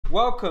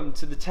Welcome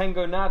to the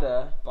Tengo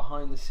Nada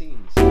behind the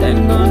scenes.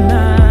 Tengo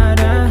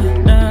nada,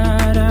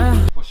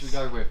 nada. What should we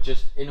go with?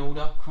 Just in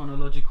order,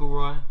 chronological,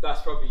 right?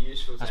 That's probably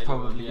useful. That's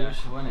probably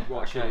useful, isn't it?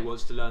 Watcher who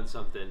wants to learn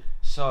something.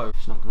 So,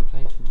 it's not going to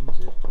play the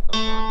music.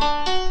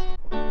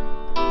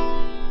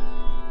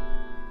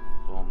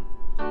 Boom.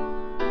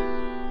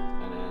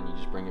 And then you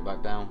just bring it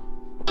back down.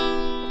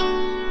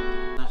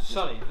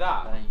 Sonny,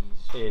 that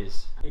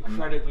is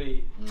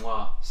incredibly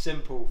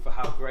simple for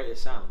how great it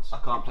sounds. I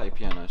can't play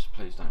piano, so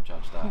please don't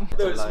judge that.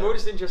 No, it's more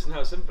just interesting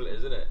how simple it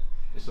is, isn't it?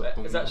 It's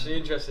Actually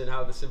interesting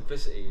how the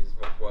simplicity is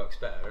what works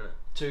better, isn't it?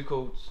 2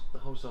 chords, the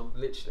whole song.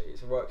 Literally,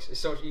 it works.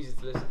 It's so much easier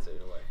to listen to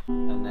in a way.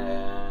 And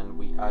then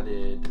we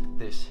added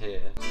this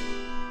here.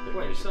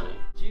 Wait, Sonny,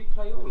 do you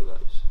play all of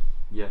those?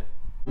 Yeah.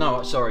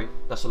 No, sorry,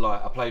 that's a lie.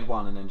 I played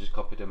one and then just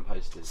copied and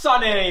pasted.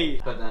 Sonny!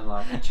 But then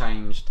like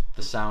changed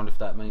the sound, if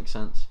that makes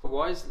sense.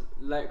 Why is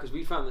because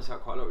we found this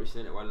out quite a lot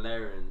recently, why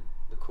layering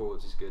the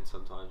chords is good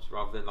sometimes,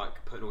 rather than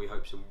like putting all your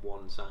hopes in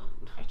one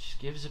sound. It just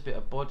gives a bit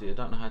of body. I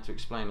don't know how to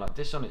explain. Like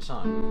this on its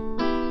own,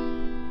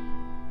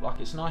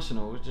 like it's nice and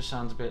all. It just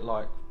sounds a bit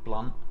like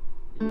blunt.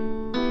 Do you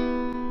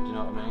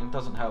know what I mean? It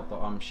doesn't help that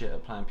I'm shit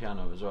at playing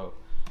piano as well.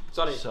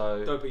 Sonny,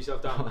 so don't put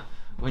yourself down.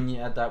 When you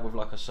add that with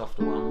like a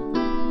softer one,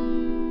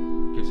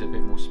 gives it a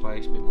bit more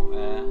space, a bit more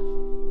air.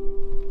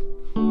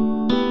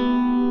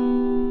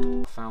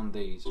 I found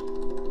these.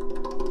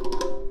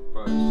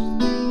 Bro,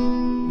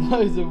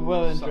 Those are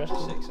well such interesting. a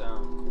sick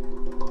sound.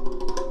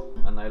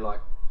 And they like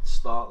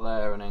start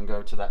there and then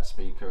go to that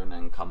speaker and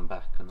then come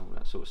back and all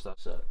that sort of stuff.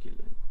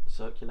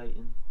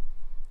 Circulating?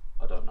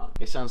 I don't know.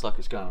 It sounds like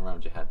it's going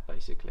around your head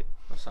basically.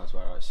 That sounds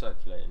about right,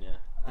 circulating, yeah.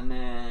 And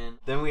then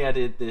we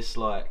added this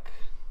like,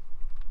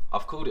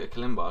 I've called it a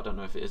kalimba, I don't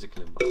know if it is a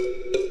kalimba.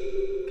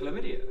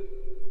 Chlamydia?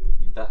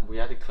 That we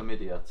added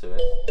chlamydia to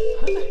it.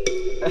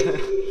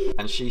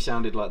 And she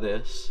sounded like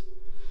this.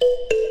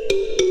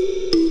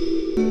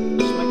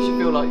 Just makes you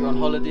feel like you're on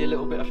holiday a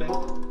little bit, I think.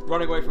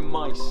 Running away from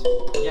mice.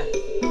 Yeah.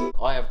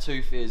 I have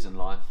 2 fears in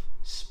life: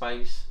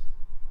 space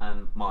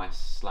and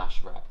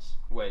mice/rats.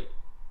 Wait,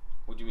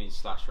 what do you mean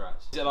slash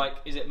rats?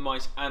 Is it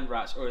mice and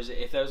rats, or is it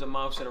if there was a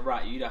mouse and a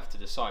rat, you'd have to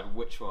decide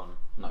which one?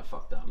 No,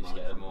 fuck that. You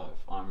scared them all.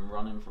 I'm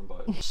running from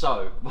both.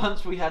 So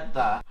once we had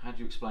that, how do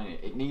you explain it?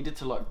 It needed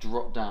to like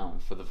drop down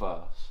for the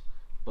verse,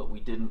 but we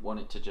didn't want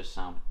it to just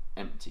sound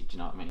empty. Do you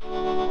know what I mean?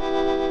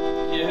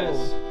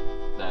 Yes.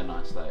 They're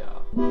nice. They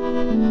are.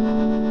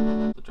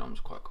 The drums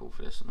are quite cool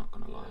for this. I'm not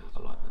gonna lie. I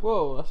like them.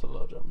 Whoa, that's a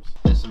lot of drums.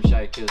 There's some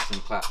shakers, some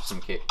claps,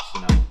 some kicks.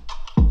 You know,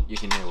 you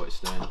can hear what it's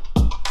doing,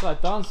 It's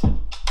like dancing.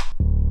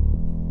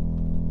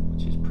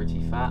 which is pretty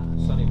fat.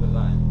 Sonny put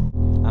that in.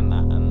 And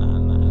that.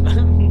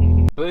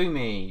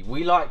 Boomy.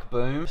 We like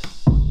booms.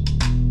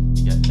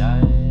 You get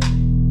that.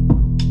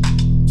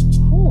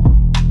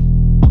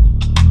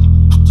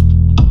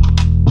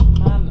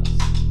 Madness.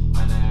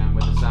 And then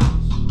with the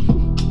sounds.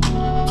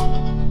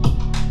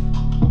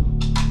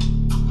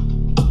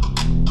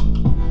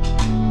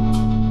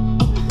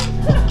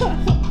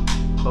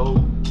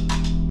 Boom.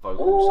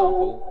 Vocal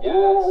sample.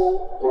 Yes.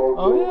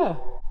 Oh yeah.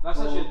 That's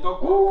actually a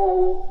dog bark.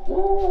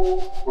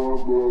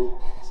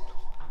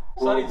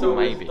 Sonny told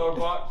me it's a dog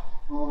bark.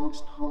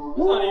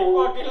 Sonny,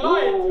 you fucking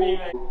lying to me,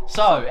 mate.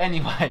 So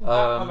anyway,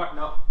 Come back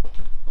now.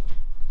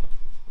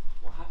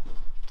 What happened?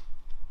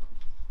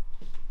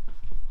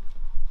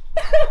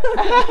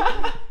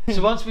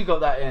 so once we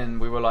got that in,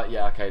 we were like,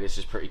 yeah, okay, this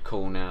is pretty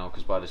cool now,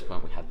 because by this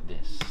point we had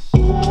this.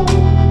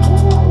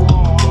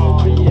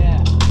 Oh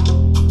yeah.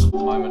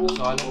 Moment of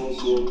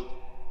silence.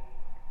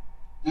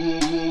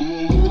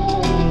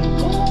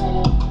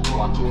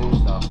 Wonderful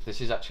stuff.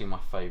 This is actually my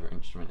favourite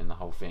instrument in the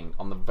whole thing.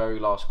 On the very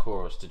last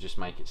chorus, to just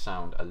make it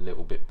sound a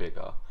little bit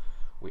bigger,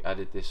 we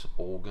added this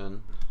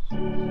organ.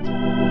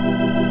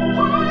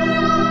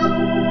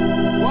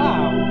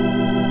 Wow.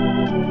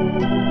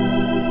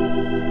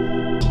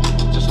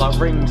 Just like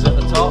rings at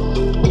the top.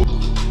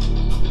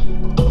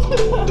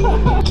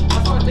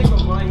 That's what I think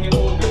of when I hear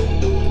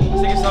organ. I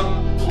think it's some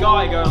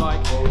guy going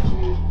like,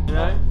 you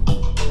know?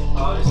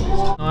 Oh, this is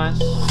nice.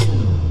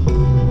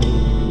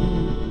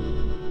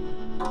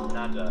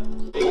 Nada.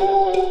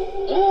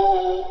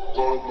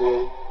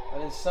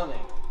 And then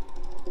Sonny.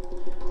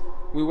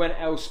 We went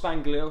El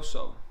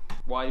Spanglioso.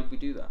 Why did we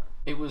do that?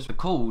 It was the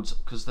chords,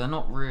 because they're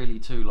not really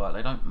too like,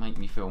 they don't make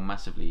me feel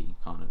massively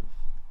kind of,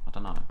 I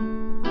don't know,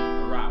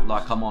 Aroused.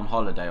 like I'm on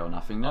holiday or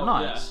nothing. They're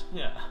nice,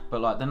 Yeah.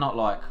 but like they're not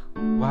like,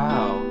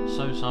 wow,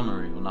 so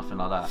summery or nothing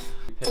like that.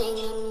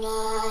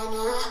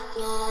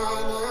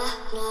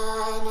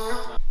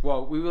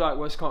 Well, we were like,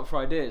 well, can't for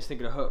ideas,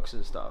 thinking of hooks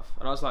and stuff.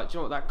 And I was like, do you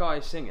know what that guy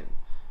is singing?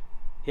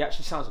 He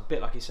actually sounds a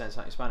bit like he's saying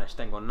something in Spanish,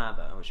 Tengo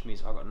Nada, which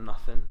means I got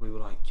nothing. We were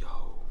like,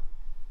 yo,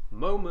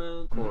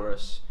 moment,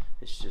 chorus.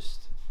 It's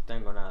just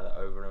Tengo Nada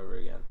over and over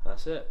again.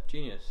 That's it,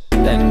 genius.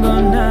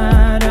 Tengo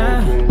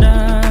nada,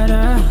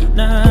 nada,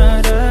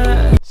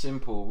 nada.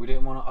 Simple. We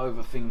didn't want to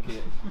overthink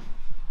it.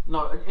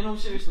 No, in all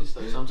seriousness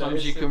though,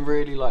 sometimes you can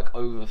really like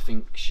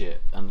overthink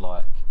shit and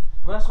like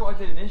Well, that's what I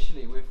did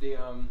initially with the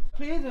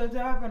please don't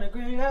talk on a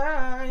green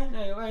line,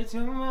 no way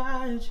too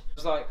much. It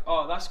was like,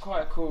 oh, that's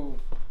quite a cool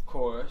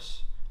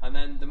chorus, and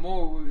then the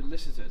more we would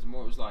listen to it, the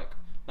more it was like,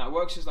 now it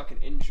works as like an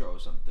intro or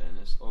something,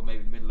 or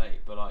maybe middle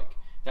eight, but like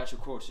the actual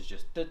chorus is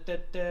just da da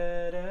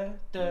da da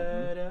da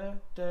da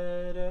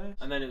da da,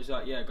 and then it was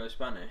like, yeah, go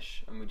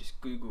Spanish, and we just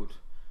googled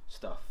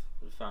stuff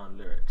and found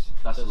lyrics.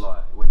 That's a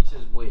lie. When he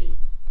says we,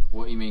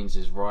 what he means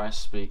is Rice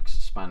speaks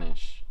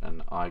Spanish,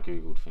 and I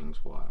googled things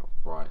while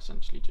Rice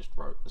essentially just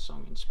wrote the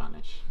song in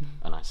Spanish,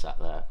 and I sat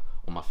there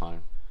on my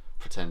phone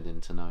pretending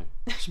to know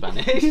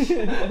Spanish.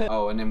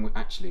 Oh, and then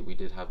we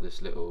did have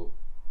this little,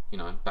 you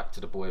know, back to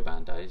the boy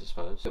band days, I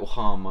suppose. Little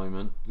harm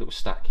moment, little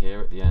stack here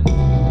at the end.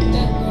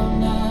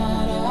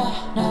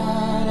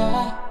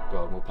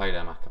 God, we'll play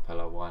them a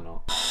cappella, why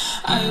not?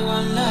 I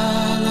want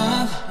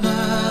love.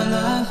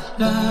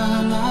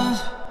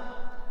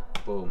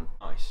 Boom.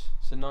 Nice.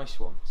 It's a nice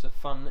one. It's a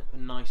fun,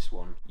 nice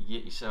one. You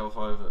get yourself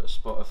over to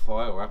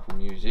Spotify or Apple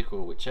Music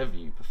or whichever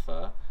you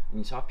prefer, and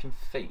you type in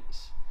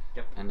FEATS.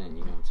 Yep. And then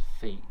you go into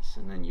FEATS,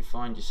 and then you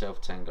find yourself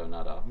Tengo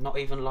Nada. Not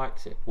even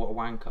liked it. What a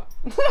wanker.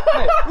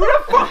 Hey, who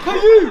the fuck are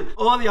you?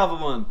 Or the other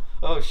one.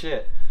 Oh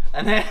shit.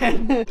 And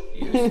then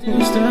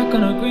Stuck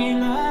on a green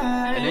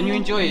line. and then you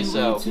enjoy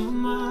yourself. Who's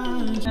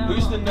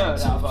the nerd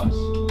out of us?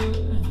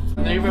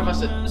 Neither of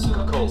us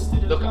are cool.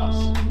 Look at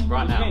us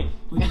right now.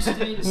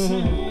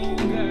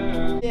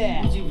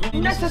 Yeah.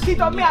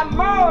 Necesito mi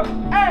amor,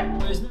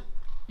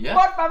 Yeah.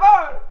 por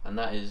favor. And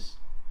that is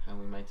how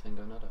we made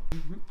Tengo Nada.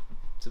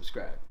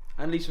 Subscribe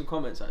and leave some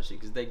comments actually,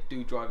 because they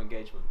do drive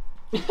engagement.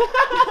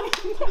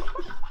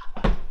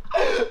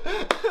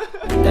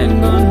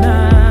 Tengo